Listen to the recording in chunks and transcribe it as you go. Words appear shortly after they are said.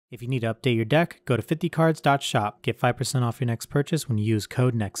If you need to update your deck, go to 50cards.shop. Get 5% off your next purchase when you use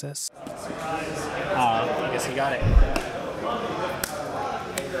code NEXUS. I guess you got it.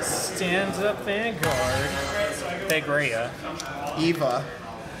 Stands up Vanguard. Thegrea. Eva.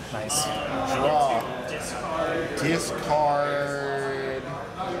 Nice. Draw. Discard.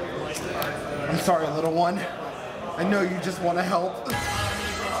 I'm sorry, little one. I know you just want to help.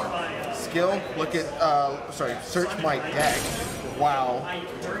 Skill. Look at, search my deck. Wow.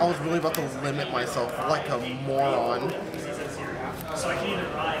 I was really about to limit myself like a moron. So I can either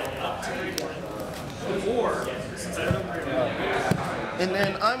ride up to 3 or since I don't And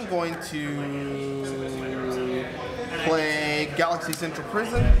then I'm going to play Galaxy Central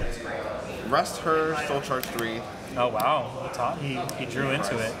Prison, rest her, Soul Charge 3. Oh wow, he drew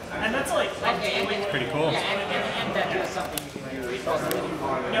into it. And that's like It's pretty cool. And that is something you can read.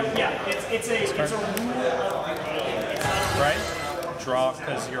 no, yeah, it's a rule of Right? Draw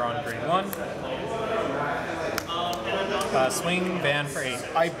because you're on grade 1. Swing ban for 8.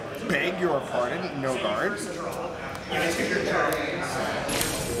 I beg your pardon, no guards.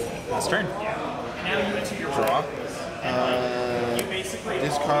 Last turn. now you enter your Draw. you basically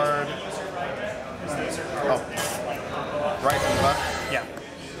Discard. Oh. Right and left. Yeah.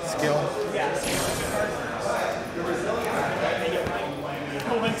 Skill.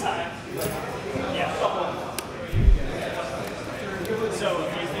 one time. Yeah. So a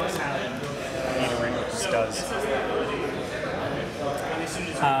few things happen. Need a ring, which just does.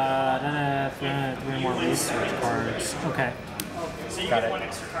 Then 3 more research cards. Okay. So you Got get it. 1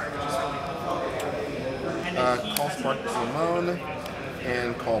 extra card, which is really cool. And then Call Spark Simone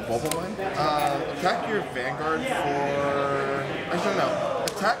and call Bulbamine. Attack your Vanguard for. Actually, no.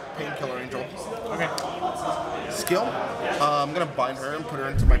 Attack Painkiller Angel. Okay. Skill. I'm gonna bind her and put her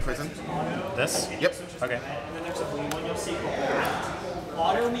into my prison. This? Yep. Okay. and then there's a blue one you'll see.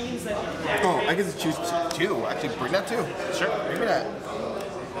 Auto means that Oh, I get to choose two. Actually, bring that too. Sure. Bring me that.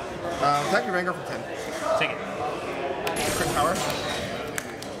 Attack your Vanguard for 10. Take it. Crit power.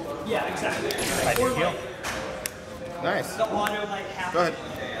 yeah, exactly. I do heal. Nice. The auto like happens Go ahead.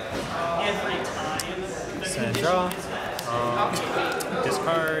 every time. The Send draw.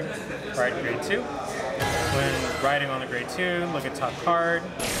 Discard. Ride grade 2. When riding on the grade 2, look at top card.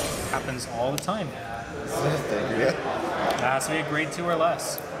 Happens all the time. Yeah. That has to be a grade 2 or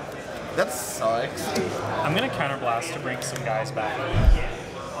less. That sucks. I'm gonna counterblast to bring some guys back.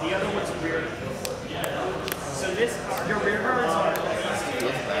 The other one's rear. So this, your rear guards are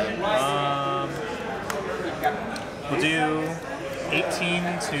We'll do 18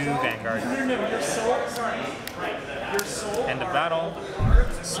 to Vanguard. no, your soul, sorry, right, your soul, End of battle.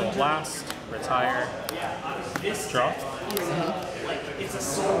 Soul blast. Retire. this Draw. is like, it's a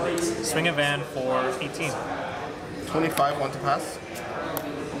soul based. Swing a van for 18. 25, want to pass.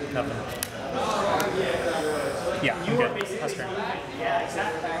 Nothing. Yeah, I'm good. Pass turn. Yeah,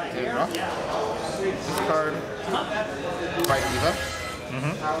 exactly. Right. And draw. Discard. Right Eva.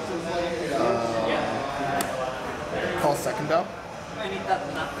 Call second down.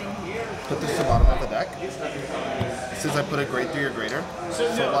 Put this to the bottom of the deck. Since I put a grade 3 or greater, so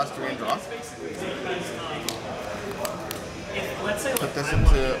last 3 and draw. Let's say Put this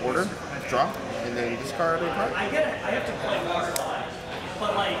into order, draw, and then discard a card. I have to play hard,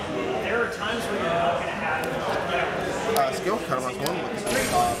 but like there are times where you're not gonna have Skill, cut off 1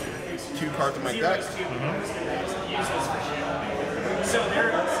 with 2 cards in my deck. So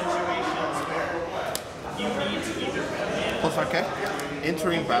there are situations where you need to either come in Plus 5k.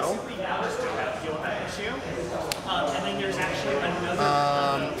 Entering battle. the hours to have deal with that issue, and then there's actually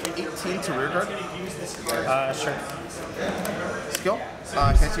another 18 to rear guard. use this card. Sure. Skill. Can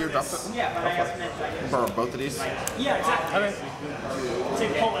I see your drop it? Yeah, but I haven't meant like Borrow both of these. yeah, exactly. Okay.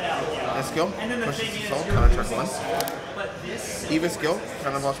 To pull it out. Yeah. And skill. And then the Push thing this is, to soul, you're counter check using 1. but this Even skill,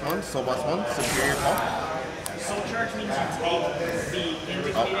 counter boss 1, soul boss 1, superior call. soul charge means you take the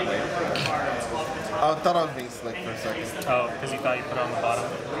indicated number of cards off the top. I thought I was being slick for a second. Oh, because you thought you put it on the bottom.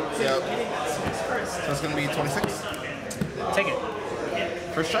 Yep. So it's going to be 26. Take it.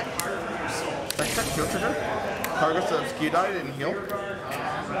 First check. Second check, heal trigger. Target to Q died and heal.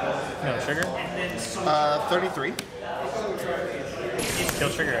 No trigger. 33. Kill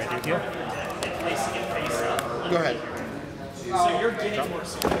trigger, I do heal. Go ahead. So you're getting more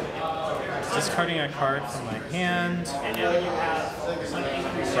soul. Discarding a card from my hand. And now you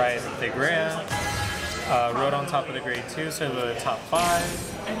have Right, Thegrea. Wrote on top of the grade 2, so the top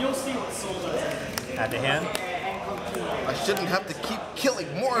 5. and you'll see what soul does. Add to hand. I shouldn't have to keep killing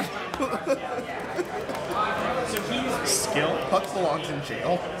more. So he's Skill. Puck belongs in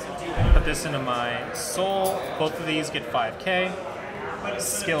jail. Put this into my soul. Both of these get 5k.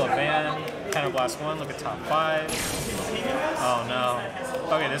 Skill of Van, Counterblast 1, look at top 5. Oh no.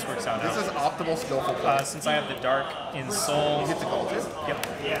 Okay, this works out This now. is optimal skillful play. Since I have the Dark in Soul. You get to call too? Yep.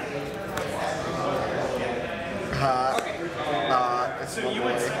 It's so you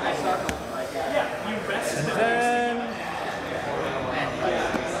went. And then.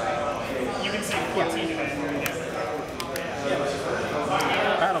 You can say 14 to it.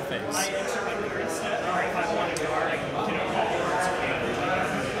 Battle phase.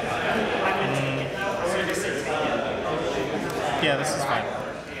 Yeah, this is fine.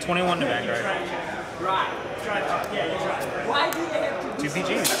 21 to Vanguard. Why do they have to 2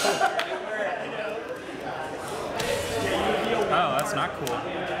 PGs. Oh, that's not cool.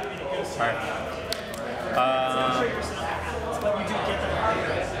 Alright.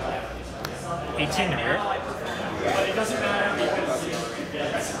 18 to here. But it doesn't matter because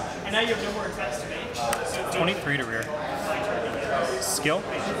and now you have no more attacks to make. So 23 to rear. Skill.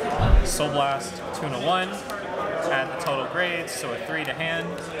 Soul Blast, 2 and a 1. Add the total grades, so a 3 to hand.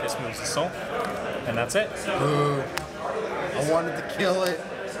 This moves the soul. And that's it. Ooh. I wanted to kill it.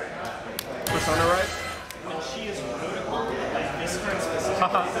 Persona right? when she is notable, like this card specifically.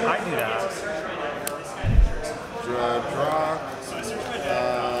 Haha, I do that. Draw.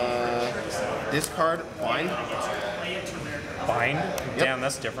 Discard. Bind. Bind? Yep. Damn,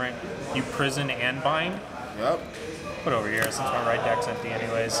 that's different. You prison and bind? Yep. Put over here since my right deck's empty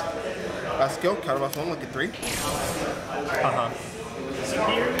anyways. Skill. Counterblast 1. Look at 3. Uh-huh. So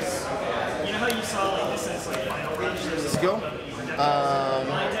here's, you know how you saw like this is like final range. Skill.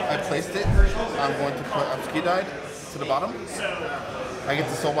 I placed it. I'm going to put Obscure to the bottom. I get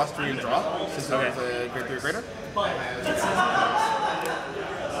the Soul Blast 3 and draw, since it was a grade 3 or greater. But it says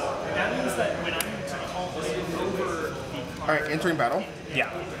that means that when I'm to call this over the card. Alright, entering battle.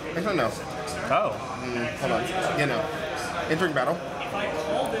 Yeah. Actually, no. Oh. Hold on. Yeah, no. Entering battle. If I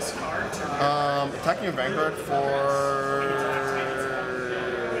call this card to Attacking a Vanguard for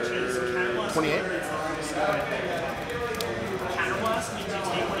 28. Counterblast means you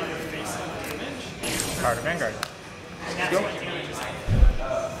take one of your face damage. Card of Vanguard. And that's Skill. what damage is.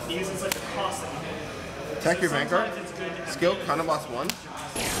 Because it's like the cost that you get. Attack your Vanguard. Sometimes it's good to have Skill, Counterblast 1.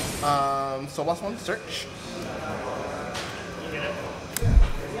 Soul Blast 1, search.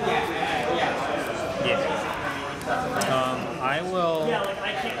 Yeah. I will yeah, like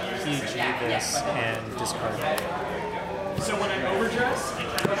I can't use PG this and discard. So when I overdress, I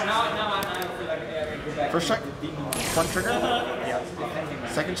can't First check. Front trigger. Yeah.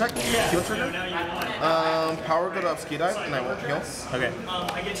 Second check. Heal trigger. Power go to Obscure Dive, and I won't heal. Okay.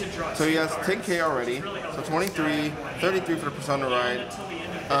 I get to draw. So he has 10k already. So 23, 33 for the Persona ride.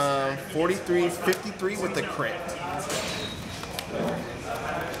 43, 53 with the crit.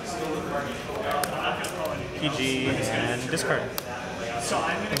 PG and discard.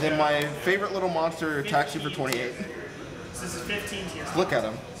 And then my favorite little monster attacks you for 28. This is 15 tiers. Look at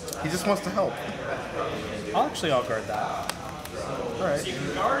him. He just wants to help. I'll guard that. Alright.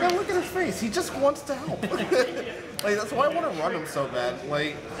 Yeah, look at his face. He just wants to help. Like, that's why I want to run him so bad.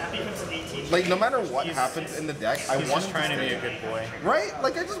 Like, no matter what happens in the deck, I He's want just him trying to to stay. be a good boy. Right?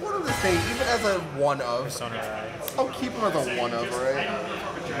 Like, I just want him to stay, even as a one of. Persona ride. I'll keep him as a one of, right?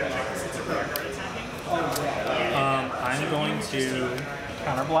 I'm going to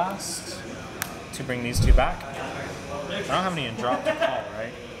counterblast to bring these two back. I don't have any in drop to call,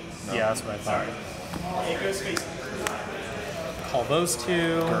 right? No. Yeah, that's what I thought. It goes face. Call those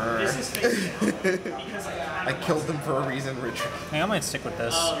two. This is face because I killed them for a reason, Richard. Hey, I might stick with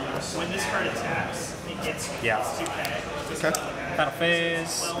this. when this card attacks, it gets 2k. Okay. Battle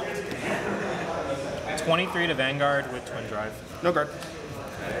phase. 23 to Vanguard with Twin Drive. No guard.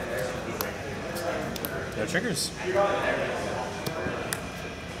 No triggers.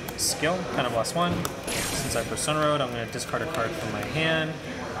 Skill, kind of lost one. Since I Persona Road, I'm going to discard a card from my hand.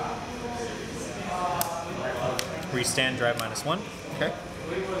 Restand, drive -1. Okay.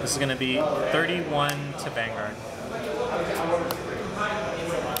 This is going to be 31 to Vanguard.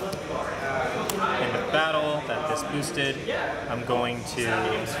 In the battle that this boosted, I'm going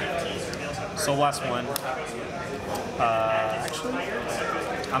to Soul Blast 1. Actually,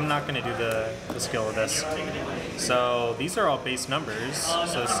 I'm not going to do the skill of this. So these are all base numbers.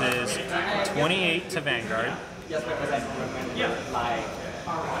 So this is 28 to Vanguard.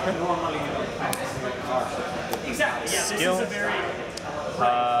 Exactly. Yeah. Skill. This is a very.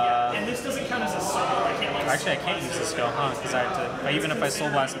 And this doesn't count as a soul. Actually, I can't use the skill, huh? Because I have to. Even if I Soul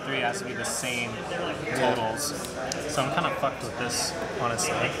Blast 3, it has to be the same totals. So I'm kind of fucked with this,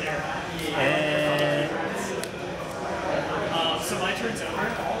 honestly. So my turn's over.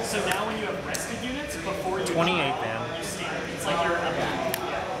 So now when you have rested units before you 28, man. you stand. it's like you're up.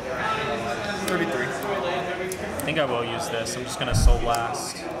 33. I think I will use this. I'm just gonna Soul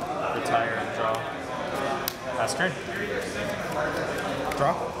Blast, retire, and draw. Last turn.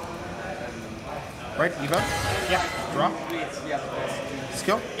 Draw. Right, Eva? Yeah. Draw.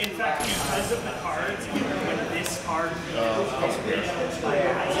 Skill. In fact, because of the cards, when this card the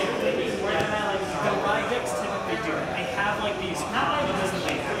ride decks typically do, they have like these combos that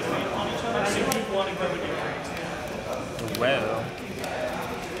they activate on each other, so you want to go with your turn. Well.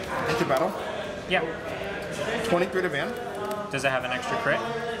 Into battle. Yeah. 23 to van. Does it have an extra crit?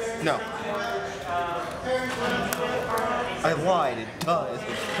 No. I lied, it does.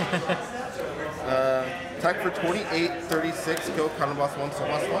 Attack for 28, 36, go counter blast 1, soul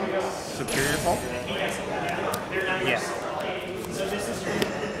blast 1. Superior fall. Yeah.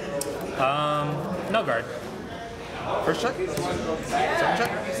 No guard. First check? Second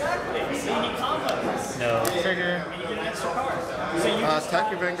check? No trigger. Attack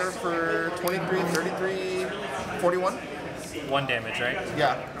your Vanguard for 23, 33, 41. 1 damage, right?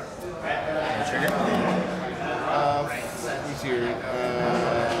 Yeah. No trigger. Who's here?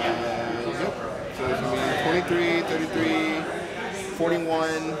 Yep. So it's going to be 23, 33,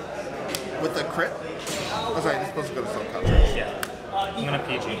 41 with a crit. Oh, sorry, this is supposed to go to soul counter. Yeah. I'm gonna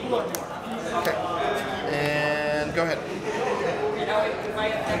PG. Okay. And go ahead.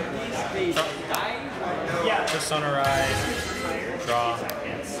 Persona Ride. Draw.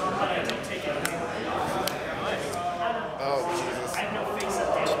 Oh, Jesus.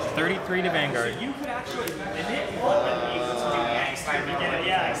 33 to Vanguard. You could actually limit what the needs to do next.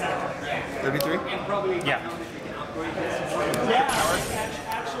 Yeah, exactly. 33? Yeah. Yeah,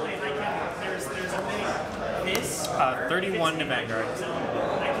 actually, I can. There's a thing. This 31 to Vanguard. I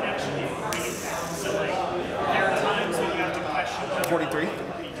can actually bring it down. So like, there are times when you have to question. 43?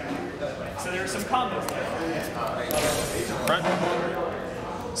 So there are some combos there. Front.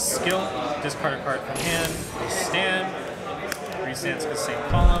 Skill. Discard a card from hand. Stand. Restands to the same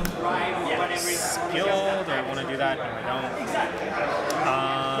column. Skill. Do I want to do that? No, I don't.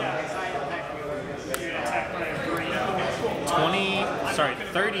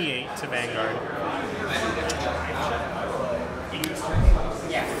 38 to Vanguard.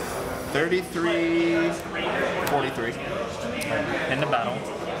 33, 43. Into battle.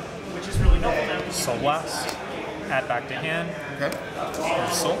 Which is really helpful now. Soul Blast. Add back to hand. Okay.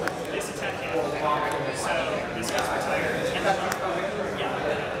 And Soul. This attack can't. So this gets retired. And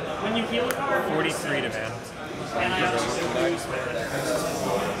yeah. When you heal a card, 43 to van. and I actually lose with it.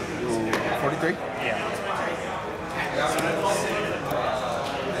 43? Yeah.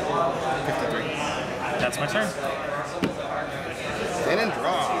 53. That's my turn. Stand and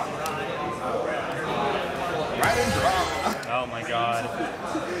draw. Ride and draw. Oh my god.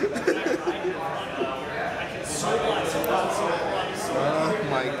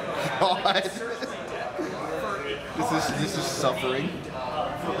 Oh my god. This is suffering.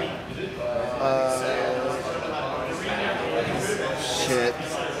 Shit.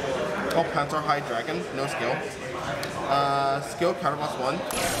 Oh, Panzer High Dragon, no skill. Skill counter plus 1.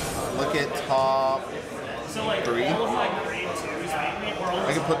 Look at top 3.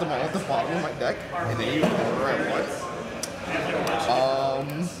 I can put them all at the bottom of my deck, and then you order at once.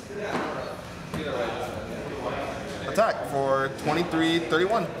 Attack for 23,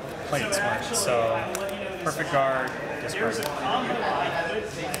 31. Played smart. So, perfect guard, discard.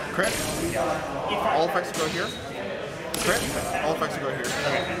 Crit. All effects go here. Crit. All effects go here.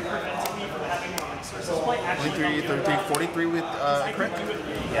 Okay. 23, 33, 43 with crit.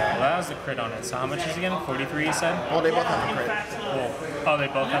 Yeah, well, that was the crit on it. So how much is it again? 43 you said? Well, they both have a crit. Cool. Oh, they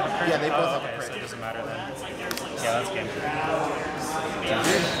both have a crit? Yeah, they both have a okay, crit. so it doesn't matter then. Yeah, that's game.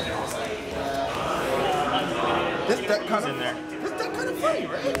 This deck kind in there. of funny,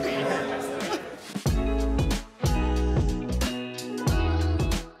 right?